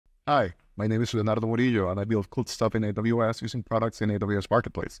Hi, my name is Leonardo Murillo, and I build cool stuff in AWS using products in AWS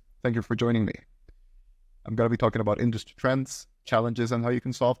Marketplace. Thank you for joining me. I'm going to be talking about industry trends, challenges, and how you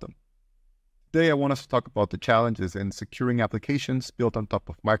can solve them. Today, I want us to talk about the challenges in securing applications built on top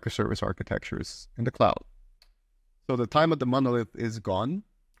of microservice architectures in the cloud. So the time of the monolith is gone,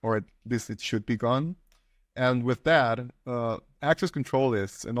 or at least it should be gone. And with that, access control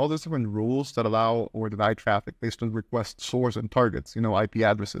lists and all those different rules that allow or deny traffic based on request source and targets, IP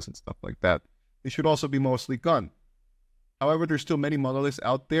addresses and stuff like that, they should also be mostly gone. However, there's still many monoliths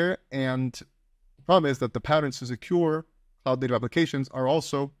out there, and the problem is that the patterns to secure cloud-native applications are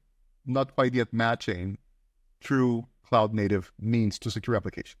also not quite yet matching true cloud-native means to secure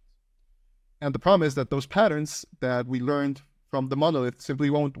applications. And the problem is that those patterns that we learned from the monolith simply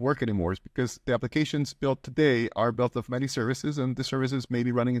won't work anymore because the applications built today are built of many services, and the services may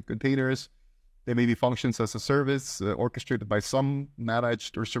be running in containers. They may be functions as a service, orchestrated by some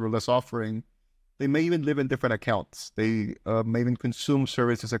managed or serverless offering. They may even live in different accounts. They may even consume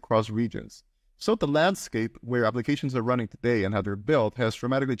services across regions. So the landscape where applications are running today and how they're built has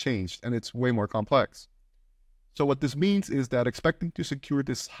dramatically changed, and it's way more complex. So what this means is that expecting to secure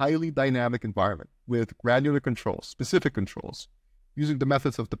this highly dynamic environment with granular controls, specific controls, using the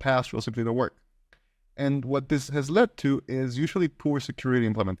methods of the past will simply not work. And what this has led to is usually poor security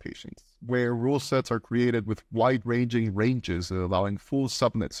implementations, where rule sets are created with wide-ranging ranges, allowing full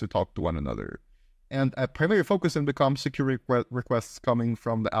subnets to talk to one another. And a primary focus then becomes security requests coming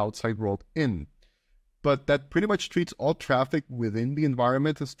from the outside world in. But that pretty much treats all traffic within the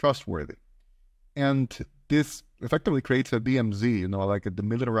environment as trustworthy. And this effectively creates a DMZ, like a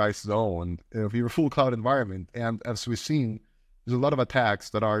demilitarized zone of your full cloud environment. And as we've seen, there's a lot of attacks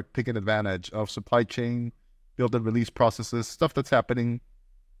that are taking advantage of supply chain, build and release processes, stuff that's happening,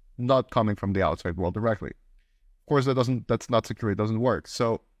 not coming from the outside world directly. Of course, that's not secure. It doesn't work.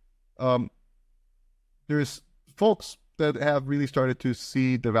 So there's folks that have really started to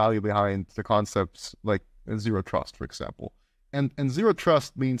see the value behind the concepts like zero trust, for example. And zero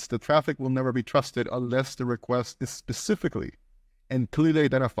trust means the traffic will never be trusted unless the request is specifically and clearly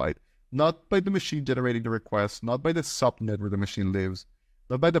identified, not by the machine generating the request, not by the subnet where the machine lives,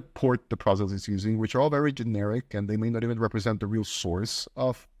 not by the port the process is using, which are all very generic and they may not even represent the real source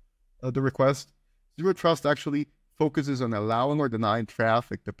of the request. Zero trust actually focuses on allowing or denying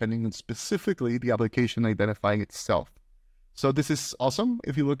traffic depending on specifically the application identifying itself. So this is awesome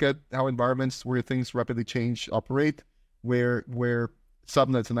if you look at how environments where things rapidly change operate, where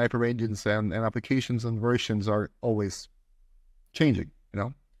subnets and hyperagents and applications and versions are always changing,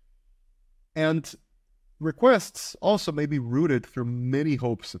 And requests also may be routed through many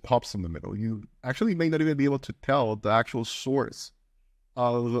hops in the middle. You actually may not even be able to tell the actual source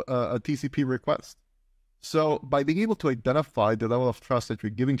of a TCP request. So by being able to identify the level of trust that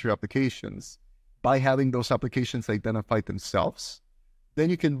you're giving to your applications, by having those applications identify themselves, then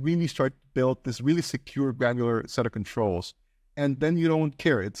you can really start to build this really secure, granular set of controls. And then you don't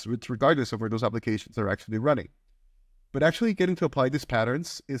care. It's regardless of where those applications are actually running. But actually getting to apply these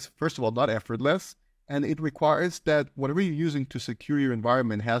patterns is, first of all, not effortless. And it requires that whatever you're using to secure your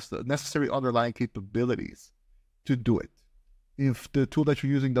environment has the necessary underlying capabilities to do it. If the tool that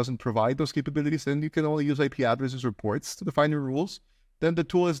you're using doesn't provide those capabilities, then you can only use IP addresses or ports to define your rules. Then the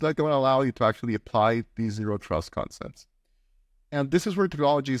tool is not going to allow you to actually apply these zero trust concepts. And this is where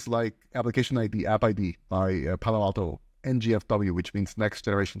technologies like Application ID, AppID by Palo Alto, NGFW, which means Next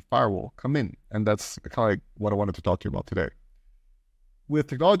Generation Firewall, come in. And that's kind of like what I wanted to talk to you about today. With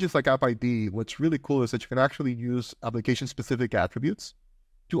technologies like AppID, what's really cool is that you can actually use application-specific attributes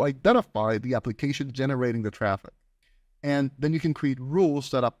to identify the application generating the traffic. And then you can create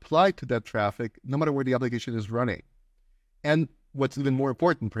rules that apply to that traffic no matter where the application is running. And what's even more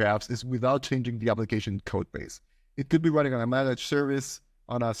important, perhaps, is without changing the application code base. It could be running on a managed service,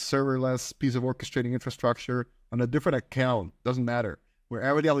 on a serverless piece of orchestrating infrastructure, on a different account, doesn't matter.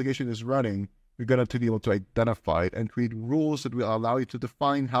 Wherever the application is running, you're going to be able to identify it and create rules that will allow you to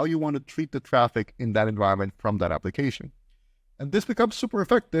define how you want to treat the traffic in that environment from that application. And this becomes super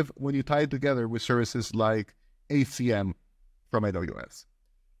effective when you tie it together with services like ACM from AWS.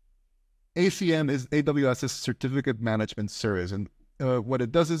 ACM is AWS's certificate management service, and what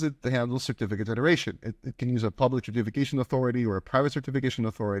it does is it handles certificate generation. It can use a public certification authority or a private certification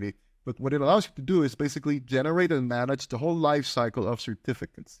authority, but what it allows you to do is basically generate and manage the whole life cycle of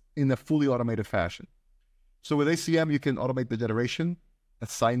certificates in a fully automated fashion. So with ACM, you can automate the generation,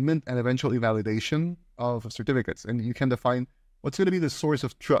 assignment, and eventually validation of certificates, and you can define what's going to be the source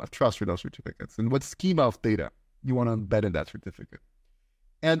of trust for those certificates and what schema of data you want to embed in that certificate.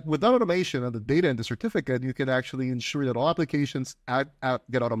 And with that automation and the data in the certificate, you can actually ensure that all applications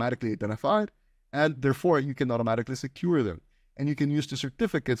get automatically identified, and therefore you can automatically secure them. And you can use the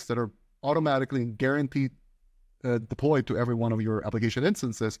certificates that are automatically and guaranteed deployed to every one of your application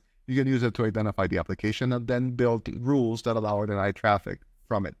instances. You can use it to identify the application and then build rules that allow or deny traffic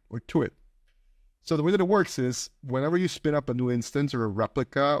from it or to it. So the way that it works is whenever you spin up a new instance or a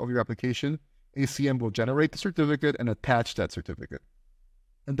replica of your application, ACM will generate the certificate and attach that certificate.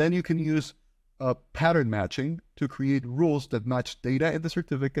 And then you can use pattern matching to create rules that match data in the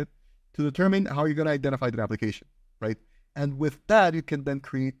certificate to determine how you're going to identify the application, right? And with that, you can then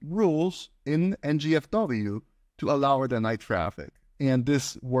create rules in NGFW to allow or deny traffic. And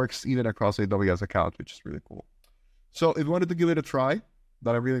this works even across AWS accounts, which is really cool. So if you wanted to give it a try,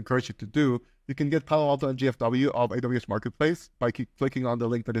 that I really encourage you to do, you can get Palo Alto NGFW of AWS Marketplace by clicking on the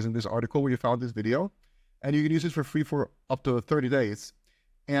link that is in this article where you found this video. And you can use it for free for up to 30 days.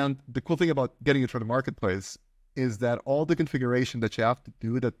 And the cool thing about getting it from the marketplace is that all the configuration that you have to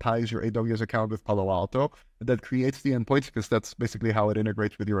do that ties your AWS account with Palo Alto, that creates the endpoints, because that's basically how it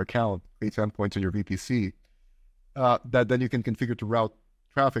integrates with your account, creates endpoints on your VPC, that then you can configure to route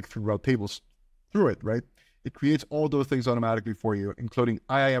traffic through route tables through it, right? It creates all those things automatically for you, including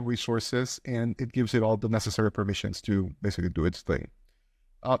IAM resources, and it gives it all the necessary permissions to basically do its thing.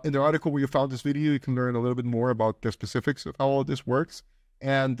 In the article where you found this video, you can learn a little bit more about the specifics of how all this works.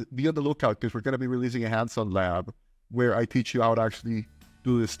 And be on the lookout, because we're going to be releasing a hands-on lab where I teach you how to actually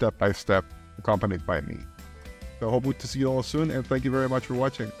do this step-by-step, accompanied by me. So I hope to see you all soon, and thank you very much for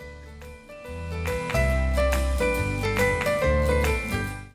watching.